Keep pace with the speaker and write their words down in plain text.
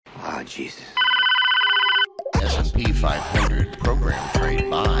Oh, Jesus. S&P 500 program trade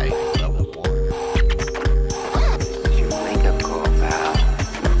by level 1. It's your wake-up call, pal.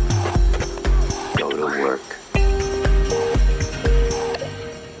 Go to work.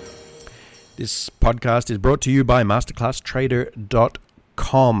 This podcast is brought to you by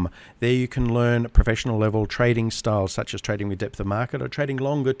masterclasstrader.com. There you can learn professional level trading styles such as trading with depth of market or trading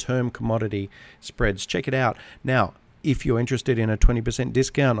longer term commodity spreads. Check it out. Now, if you're interested in a 20%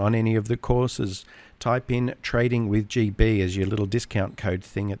 discount on any of the courses, type in Trading with GB as your little discount code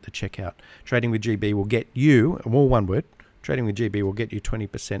thing at the checkout. Trading with GB will get you, all one word, Trading with GB will get you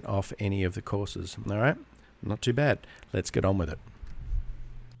 20% off any of the courses. All right? Not too bad. Let's get on with it.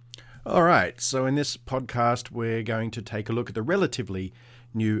 All right, so in this podcast, we're going to take a look at the relatively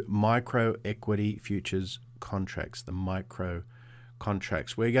new micro equity futures contracts, the micro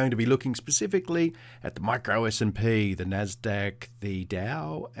contracts. We're going to be looking specifically at the micro S&P, the NASDAQ, the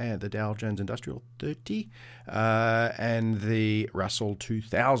Dow, and the Dow Jones Industrial 30, and the Russell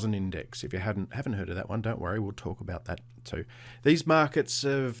 2000 index. If you haven't heard of that one, don't worry, we'll talk about that too. These markets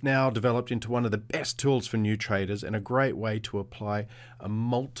have now developed into one of the best tools for new traders and a great way to apply a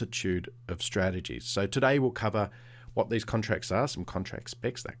multitude of strategies. So today we'll cover what these contracts are, some contract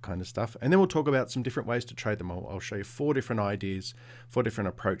specs, that kind of stuff. And then we'll talk about some different ways to trade them. I'll show you 4 different ideas, 4 different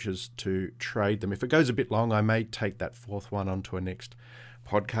approaches to trade them. If it goes a bit long, I may take that 4th one onto a next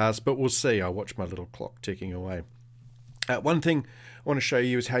podcast, but we'll see. I'll watch my little clock ticking away. One thing I want to show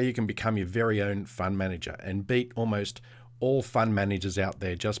you is how you can become your very own fund manager and beat almost all fund managers out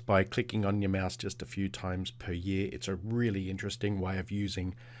there just by clicking on your mouse just a few times per year. It's a really interesting way of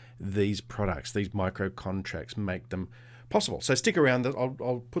using these products, these micro contracts, make them possible. So stick around.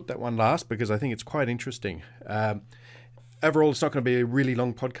 I'll put that one last because I think it's quite interesting. Overall, it's not going to be a really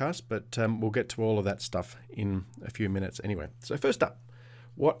long podcast, but we'll get to all of that stuff in a few minutes anyway. So first up,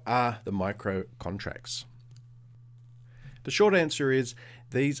 what are the micro contracts? The short answer is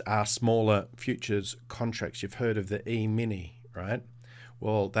these are smaller futures contracts. You've heard of the E-mini, right?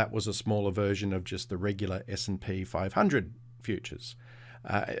 Well, that was a smaller version of just the regular S&P 500 futures.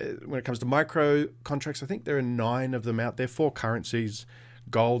 When it comes to micro contracts, I think there are 9 of them out there. 4 currencies.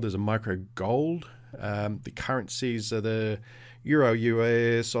 Gold is a micro gold. The currencies are the Euro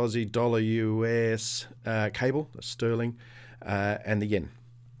US, Aussie dollar US, cable, the sterling, and the yen.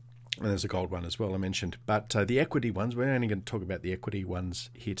 And there's a gold one as well I mentioned. But the equity ones, we're only going to talk about the equity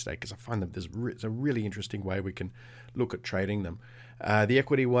ones here today because I find that there's a really interesting way we can look at trading them. The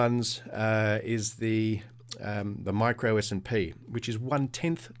equity ones is the micro S&P, which is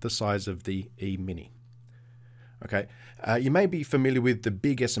 1/10 the size of the E-mini. Okay, you may be familiar with the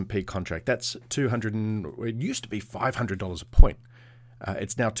big S&P contract. That's it used to be $500 a point.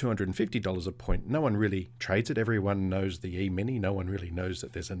 It's now $250 a point. No one really trades it. Everyone knows the E-mini. No one really knows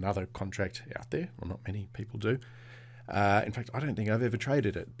that there's another contract out there. Well, not many people do. In fact, I don't think I've ever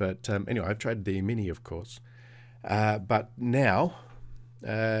traded it. But anyway, I've traded the E-mini, of course. But now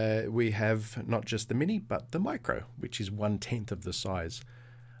we have not just the mini, but the micro, which is 1/10 of the size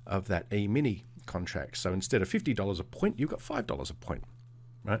of that E-mini contract. So instead of $50 a point, you've got $5 a point,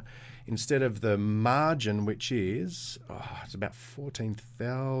 right? Instead of the margin, which is it's about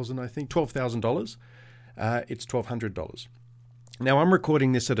 $14,000, I think, $12,000. It's $1,200. Now I'm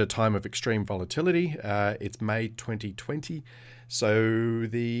recording this at a time of extreme volatility. It's May 2020, so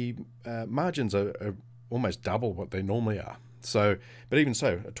the margins are almost double what they normally are. So, but even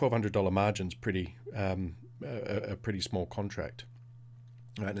so, a $1,200 margin's pretty a pretty small contract,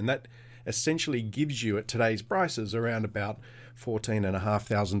 right? And that essentially gives you at today's prices around about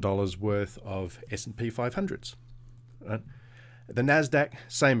 $14,500 worth of S&P 500s. Right? The NASDAQ,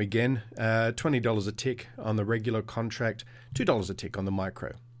 same again, $20 a tick on the regular contract, $2 a tick on the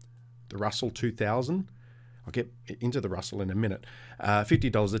micro. The Russell 2000, I'll get into the Russell in a minute,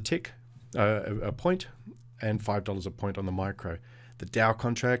 $50 a tick, a point, and $5 a point on the micro. The Dow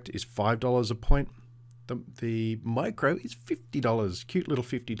contract is $5 a point. The micro is $50, cute little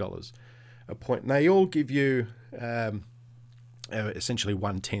 $50 a point. And they all give you essentially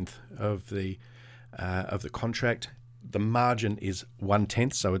 1/10 of the contract. The margin is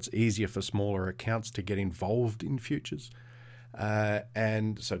 1/10, so it's easier for smaller accounts to get involved in futures.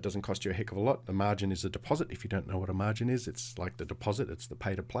 And so it doesn't cost you a heck of a lot. The margin is a deposit. If you don't know what a margin is, it's like the deposit. It's the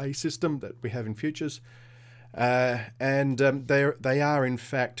pay-to-play system that we have in futures. They are, in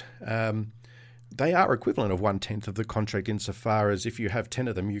fact, they are equivalent of 1/10 of the contract insofar as if you have 10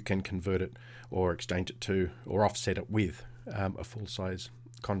 of them, you can convert it or exchange it to or offset it with a full-size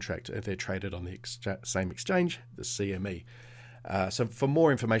contract. They're traded on the same exchange, the CME. So for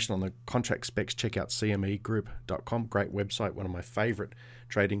more information on the contract specs, check out cmegroup.com. Great website, one of my favorite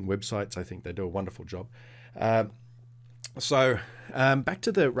trading websites. I think they do a wonderful job. So back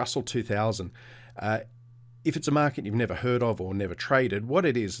to the Russell 2000. If it's a market you've never heard of or never traded, what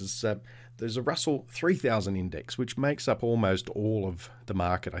it is there's a Russell 3000 index, which makes up almost all of the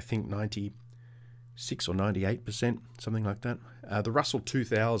market. I think 96 or 98%, something like that. The Russell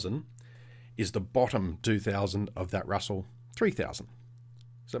 2000 is the bottom 2000 of that Russell 3000.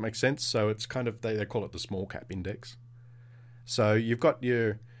 Does that make sense? So it's kind of, they call it the small cap index. So you've got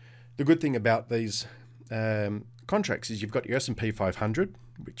the good thing about these contracts is you've got your S&P 500,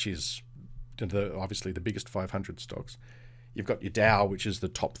 which is obviously the biggest 500 stocks. You've got your Dow, which is the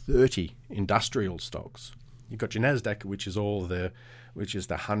top 30 industrial stocks. You've got your Nasdaq, which is the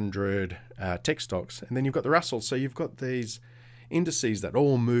 100 tech stocks, and then you've got the Russell. So you've got these indices that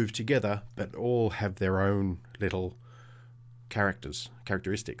all move together, but all have their own little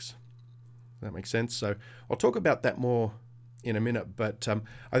characteristics. That makes sense. So I'll talk about that more in a minute, but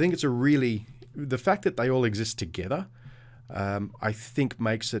I think it's the fact that they all exist together, I think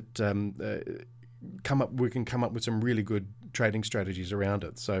makes it we can come up with some really good trading strategies around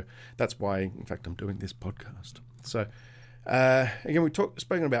it. So that's why, in fact, I'm doing this podcast. So again,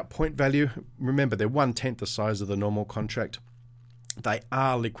 spoken about point value. Remember, they're 1/10 the size of the normal contract. They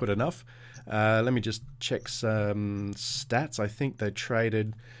are liquid enough. Let me just check some stats. I think they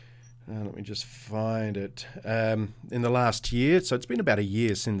traded, let me just find it, in the last year. So it's been about a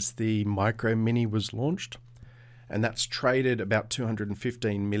year since the Micro Mini was launched, and that's traded about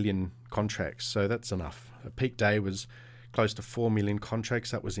 215 million contracts. So that's enough. A peak day was close to 4 million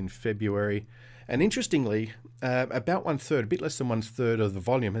contracts. That was in February. And interestingly, about a bit less than 1/3 of the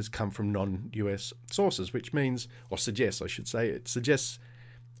volume has come from non-US sources, which means, or suggests, I should say, it suggests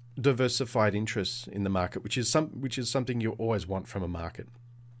diversified interests in the market, which is something you always want from a market.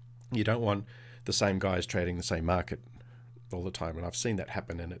 You don't want the same guys trading the same market all the time, and I've seen that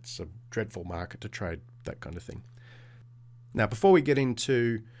happen, and it's a dreadful market to trade, that kind of thing. Now, before we get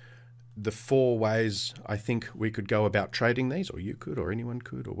into the 4 ways I think we could go about trading these, or you could, or anyone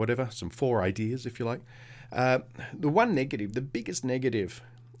could, or whatever, some 4 ideas, if you like. The biggest negative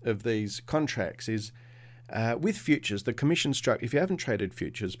of these contracts is with futures, the commission structure. If you haven't traded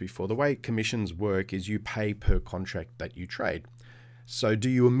futures before, the way commissions work is you pay per contract that you trade. So do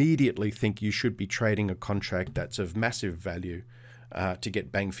you immediately think you should be trading a contract that's of massive value to get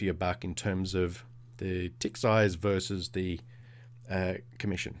bang for your buck in terms of the tick size versus the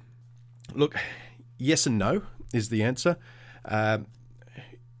commission? Look, yes and no is the answer.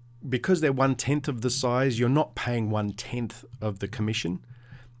 Because they're 1/10 of the size, you're not paying 1/10 of the commission.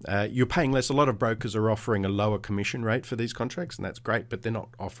 You're paying less. A lot of brokers are offering a lower commission rate for these contracts, and that's great, but they're not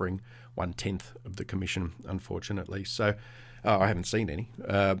offering 1/10 of the commission, unfortunately. So I haven't seen any,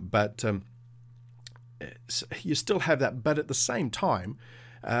 but you still have that. But at the same time,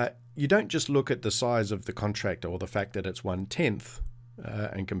 you don't just look at the size of the contract or the fact that it's 1/10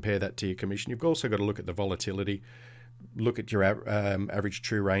 and compare that to your commission. You've also got to look at the volatility, look at your average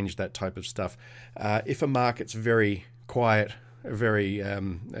true range, that type of stuff. If a market's very quiet,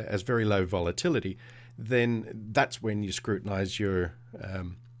 has very low volatility, then that's when you scrutinize your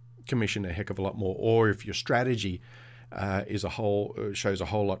commission a heck of a lot more. Or if your strategy shows a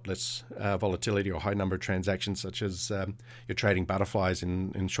whole lot less volatility or high number of transactions, such as you're trading butterflies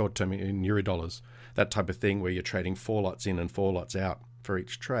in short term in Eurodollars, that type of thing, where you're trading 4 lots in and 4 lots out for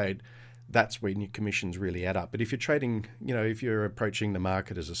each trade, that's when your commissions really add up. But if you're trading, if you're approaching the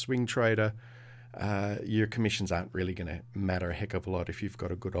market as a swing trader, your commissions aren't really going to matter a heck of a lot if you've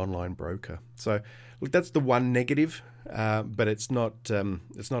got a good online broker. So look, that's the one negative, but it's not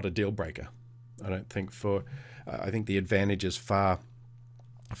a deal breaker. I don't think I think the advantages far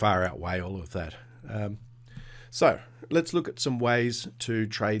outweigh all of that. So let's look at some ways to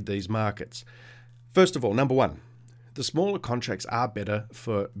trade these markets. First of all, number 1, the smaller contracts are better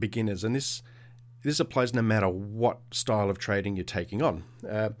for beginners, and this applies no matter what style of trading you're taking on.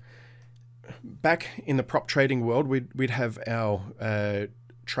 Back in the prop trading world, we'd have our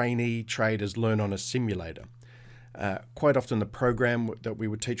trainee traders learn on a simulator. Quite often the program that we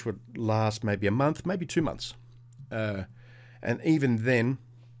would teach would last maybe a month, maybe 2 months. And even then,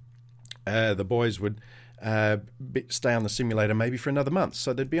 the boys would stay on the simulator maybe for another month.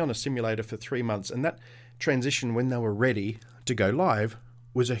 So they'd be on a simulator for 3 months. And that transition, when they were ready to go live,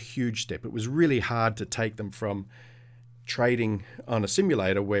 was a huge step. It was really hard to take them from trading on a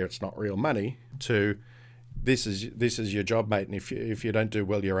simulator where it's not real money to this is your job, mate, and if you don't do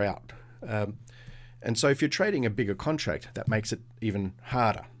well, you're out. And so if you're trading a bigger contract, that makes it even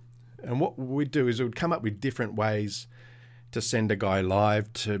harder. And what we'd do is we would come up with different ways to send a guy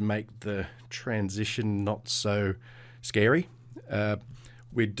live to make the transition not so scary.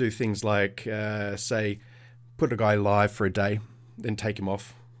 we'd do things like, say, put a guy live for a day, then take him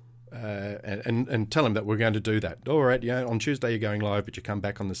off, and tell him that we're going to do that. All right, on Tuesday you're going live, but you come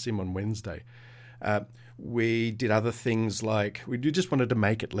back on the sim on Wednesday. We did other things like we just wanted to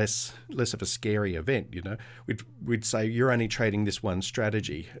make it less of a scary event. We'd say you're only trading this one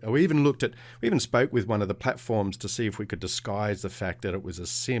strategy. We even spoke with one of the platforms to see if we could disguise the fact that it was a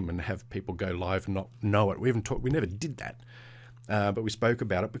sim and have people go live and not know it. We never did that, but we spoke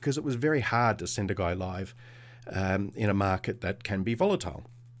about it because it was very hard to send a guy live in a market that can be volatile.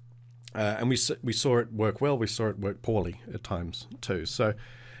 And we saw it work well. We saw it work poorly at times too. So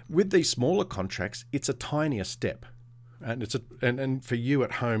with these smaller contracts, it's a tinier step, and and for you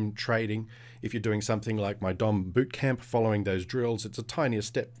at home trading, if you're doing something like my DOM bootcamp, following those drills, it's a tinier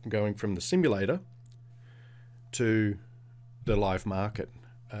step from going from the simulator to the live market.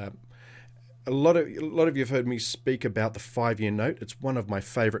 A lot of you have heard me speak about the 5-year note. It's one of my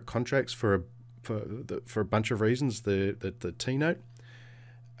favorite contracts for a bunch of reasons. The T note.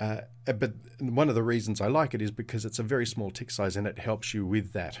 But one of the reasons I like it is because it's a very small tick size and it helps you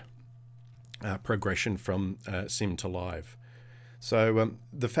with that progression from sim to live. So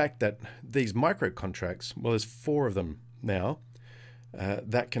the fact that these micro contracts, well, there's 4 of them now.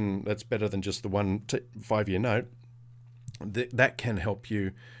 That's better than just the one 5-year note. That can help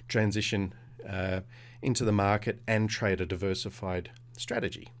you transition into the market and trade a diversified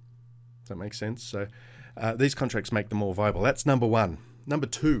strategy. Does that make sense? So these contracts make them more viable. That's number 1. Number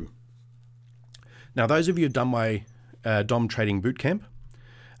 2. Now, those of you who've done my DOM Trading Bootcamp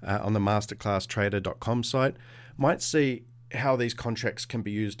on the masterclasstrader.com site might see how these contracts can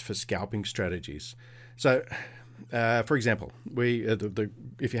be used for scalping strategies. So, for example,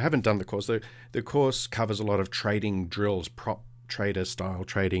 if you haven't done the course, the course covers a lot of trading drills, prop trader style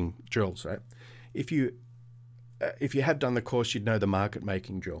trading drills. Right? If you have done the course, you'd know the market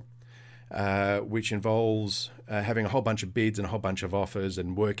making drill. Which involves having a whole bunch of bids and a whole bunch of offers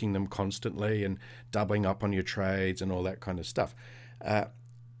and working them constantly and doubling up on your trades and all that kind of stuff. At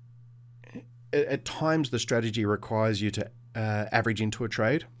times, the strategy requires you to average into a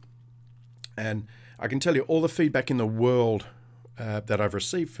trade. And I can tell you all the feedback in the world that I've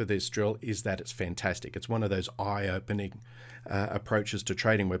received for this drill is that it's fantastic. It's one of those eye-opening approaches to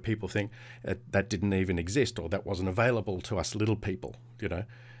trading where people think that didn't even exist or that wasn't available to us little people,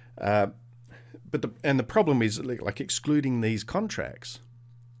 But the problem is, like excluding these contracts,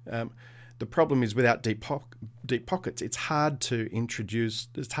 the problem is without deep pockets, it's hard to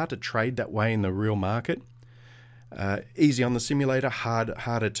trade that way in the real market. Easy on the simulator,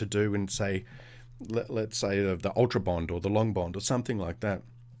 harder to do in, say, let's say the ultra bond or the long bond or something like that,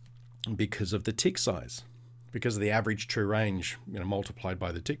 because of the tick size, because of the average true range, multiplied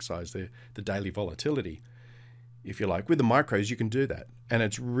by the tick size, the daily volatility, if you like. With the micros, you can do that, and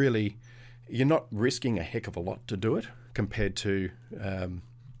it's really, you're not risking a heck of a lot to do it compared to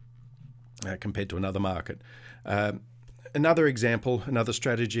another market. Another example, another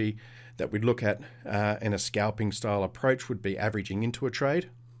strategy that we'd look at in a scalping style approach would be averaging into a trade,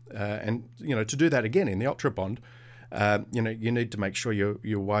 and to do that again in the ultra bond, you need to make sure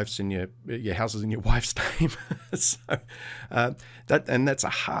your wife's in your house is in your wife's name. So that's a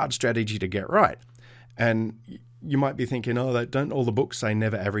hard strategy to get right, and you might be thinking, don't all the books say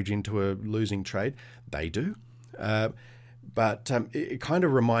never average into a losing trade? They do. But it kind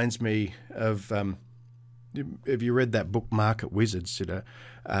of reminds me of, have you read that book, Market Wizards? Ed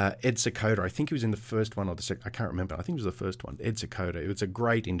Seykota, I think he was in the first one or the second, I can't remember. I think it was the first one, Ed Seykota. It was a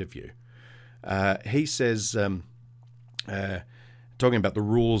great interview. He says, talking about the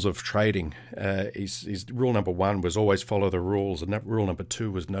rules of trading, his rule number 1 was always follow the rules, and that rule number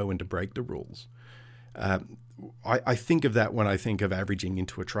 2 was know when to break the rules. I think of that when I think of averaging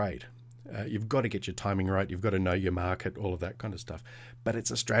into a trade. You've got to get your timing right. You've got to know your market, all of that kind of stuff. But it's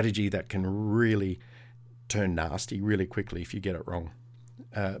a strategy that can really turn nasty really quickly if you get it wrong.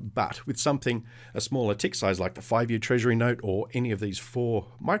 But with a smaller tick size like the 5-year Treasury note or any of these 4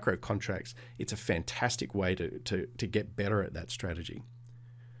 micro contracts, it's a fantastic way to get better at that strategy.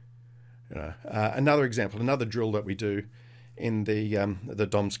 Another example, another drill that we do in the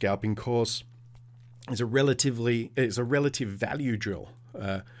DOM scalping course is a relative value drill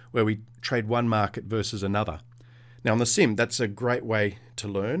where we trade one market versus another. Now on the sim, that's a great way to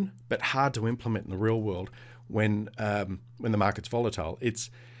learn, but hard to implement in the real world when the market's volatile. It's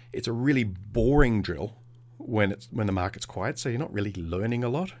a really boring drill when the market's quiet, so you're not really learning a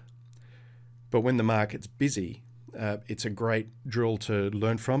lot. But when the market's busy, it's a great drill to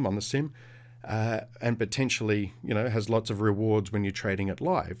learn from on the sim, and potentially has lots of rewards when you're trading it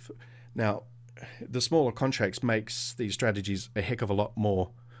live. Now, the smaller contracts makes these strategies a heck of a lot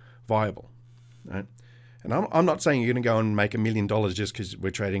more viable, right? And I'm not saying you're going to go and make $1 million just because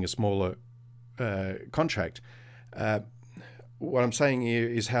we're trading a smaller contract. What I'm saying here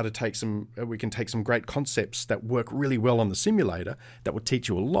is how to we can take some great concepts that work really well on the simulator that will teach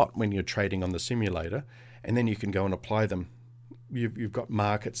you a lot when you're trading on the simulator, and then you can go and apply them. You've got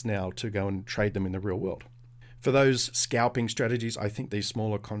markets now to go and trade them in the real world. For those scalping strategies, I think these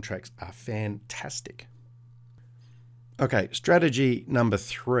smaller contracts are fantastic. Okay, strategy number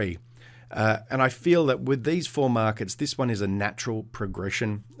 3. And I feel that with these 4 markets, this one is a natural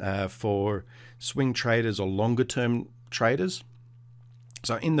progression for swing traders or longer term traders.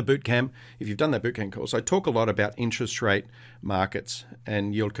 So in the bootcamp, if you've done that bootcamp course, I talk a lot about interest rate markets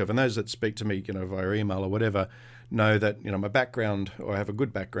and yield curve. And those that speak to me, via email or whatever, know that, my background, or I have a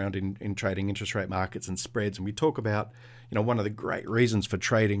good background in trading interest rate markets and spreads. And we talk about, one of the great reasons for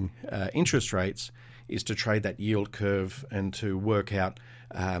trading interest rates is to trade that yield curve and to work out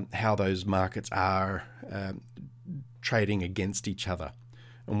how those markets are trading against each other,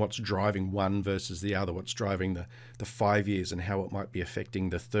 and what's driving one versus the other, what's driving the 5 years and how it might be affecting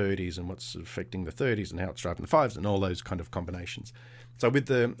the 30s, and what's affecting the 30s and how it's driving the 5s, and all those kind of combinations. So with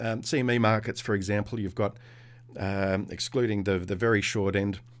the CME markets, for example, you've got, excluding the very short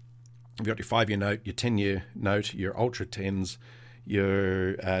end, you've got your 5-year note, your 10-year note, your Ultra 10s,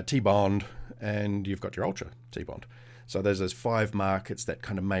 your T-bond, and you've got your Ultra T-bond. So there's those 5 markets that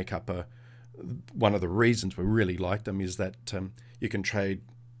kind of make up one of the reasons we really like them, is that you can trade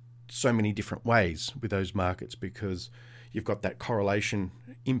so many different ways with those markets, because you've got that correlation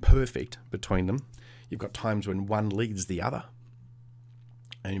imperfect between them. You've got times when one leads the other,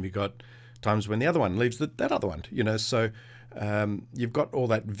 and you've got times when the other one leads that other one. So you've got all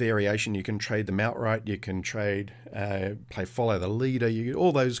that variation. You can trade them outright. You can trade, play follow the leader.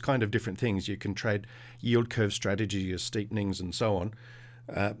 All those kind of different things. You can trade yield curve strategy, your steepenings, and so on.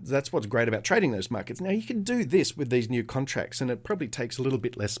 That's what's great about trading those markets. Now, you can do this with these new contracts, and it probably takes a little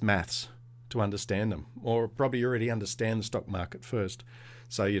bit less maths to understand them, or probably you already understand the stock market first,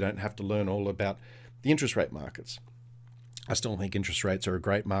 so you don't have to learn all about the interest rate markets. I still think interest rates are a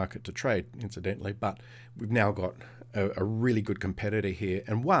great market to trade, incidentally, but we've now got a really good competitor here,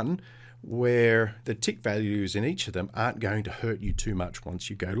 and one where the tick values in each of them aren't going to hurt you too much once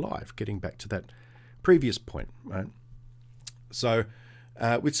you go live, getting back to that previous point, right? So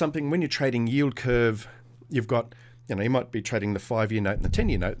with something, when you're trading yield curve, you've got, you might be trading the 5-year note and the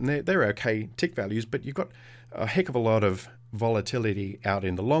 10-year note, and they're okay tick values, but you've got a heck of a lot of volatility out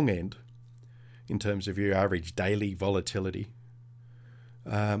in the long end in terms of your average daily volatility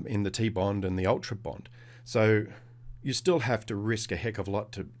in the T-bond and the Ultra bond. So you still have to risk a heck of a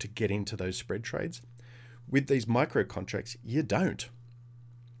lot to get into those spread trades. With these micro contracts, you don't.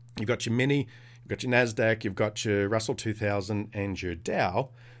 You've got your mini, you've got your NASDAQ, you've got your Russell 2000 and your Dow.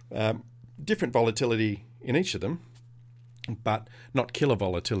 Different volatility in each of them, but not killer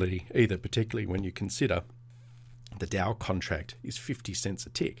volatility either, particularly when you consider the Dow contract is 50 cents a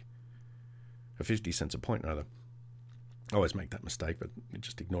tick, or 50 cents a point rather. I always make that mistake, but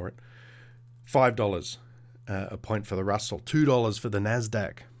just ignore it. $5 a point for the Russell, $2 for the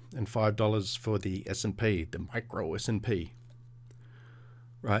NASDAQ, and $5 for the S&P, the micro S&P.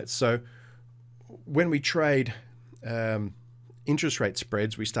 Right, so when we trade interest rate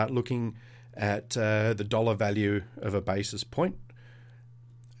spreads, we start looking at the dollar value of a basis point,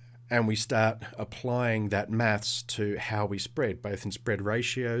 and we start applying that maths to how we spread, both in spread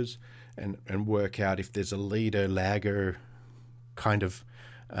ratios and work out if there's a leader-lagger kind of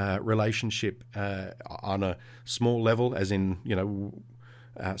relationship on a small level, as in,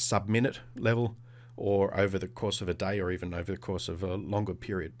 sub-minute level, or over the course of a day, or even over the course of a longer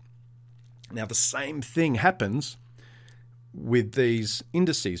period. Now, the same thing happens with these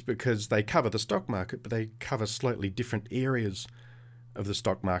indices, because they cover the stock market, but they cover slightly different areas of the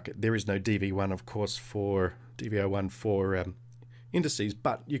stock market. There is no DV1, of course, for DV01 for indices,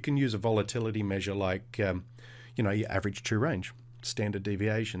 but you can use a volatility measure like, your average true range, standard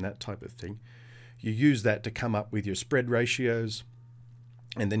deviation, that type of thing. You use that to come up with your spread ratios,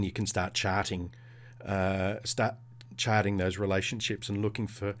 and then you can start charting those relationships and looking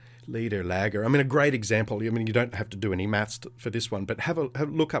for leader, lagger. I mean, a great example, you don't have to do any maths for this one, but have a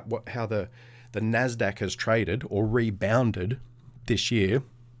look up how the NASDAQ has traded or rebounded this year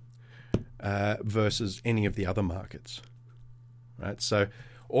versus any of the other markets. Right? So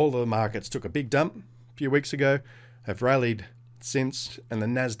all the markets took a big dump a few weeks ago, have rallied since, and the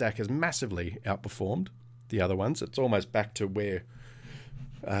NASDAQ has massively outperformed the other ones. It's almost back to where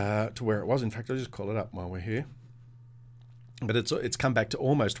it was. In fact, I'll just call it up while we're here. But it's come back to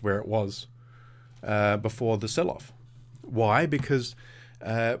almost where it was before the sell-off. Why? Because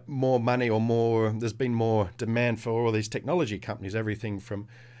more money there's been more demand for all these technology companies, everything from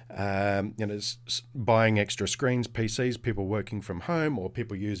buying extra screens, PCs, people working from home, or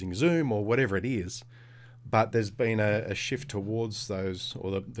people using Zoom, or whatever it is. But there's been a shift towards those,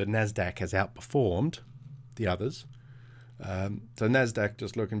 or the NASDAQ has outperformed the others. So NASDAQ,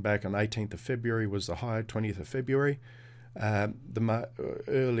 just looking back on 18th of February, was the high, 20th of February.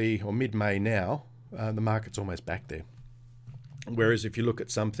 Early or mid-May now, the market's almost back there. Whereas if you look at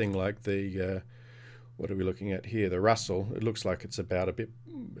something like what are we looking at here? The Russell, it looks like it's had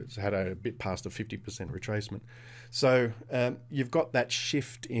a bit past a 50% retracement. So you've got that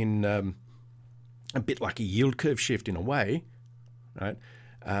shift in a bit like a yield curve shift in a way, right?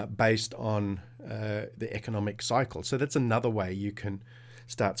 Based on the economic cycle. So that's another way you can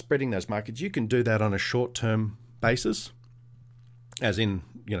start spreading those markets. You can do that on a short-term basis, as in,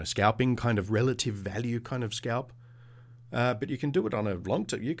 scalping, kind of relative value kind of scalp. But you can do it on a long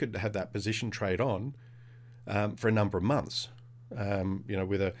term. You could have that position trade on for a number of months,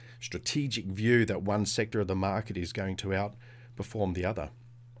 with a strategic view that one sector of the market is going to outperform the other.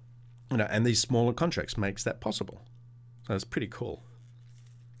 And these smaller contracts makes that possible. So it's pretty cool.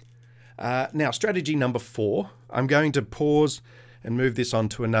 Now, strategy number 4. I'm going to pause and move this on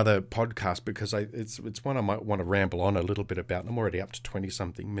to another podcast because it's one I might want to ramble on a little bit about. I'm already up to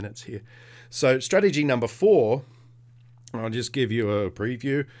 20-something minutes here. So strategy number 4, I'll just give you a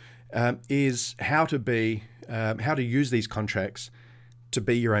preview, is how to use these contracts to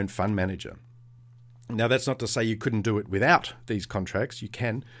be your own fund manager. Now, that's not to say you couldn't do it without these contracts. You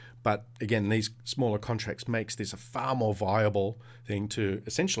can. But again, these smaller contracts makes this a far more viable thing to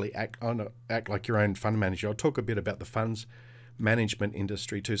essentially act like your own fund manager. I'll talk a bit about the funds management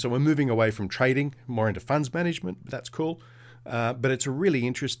industry too. So we're moving away from trading more into funds management. That's cool. But it's a really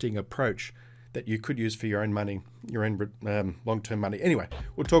interesting approach that you could use for your own money, your own long-term money. Anyway,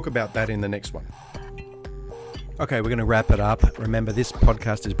 we'll talk about that in the next one. Okay, we're going to wrap it up. Remember, this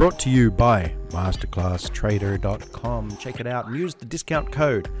podcast is brought to you by masterclasstrader.com. Check it out and use the discount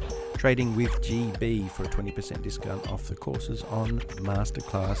code tradingwithgb for a 20% discount off the courses on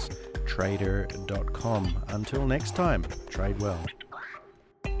masterclasstrader.com. Until next time, trade well.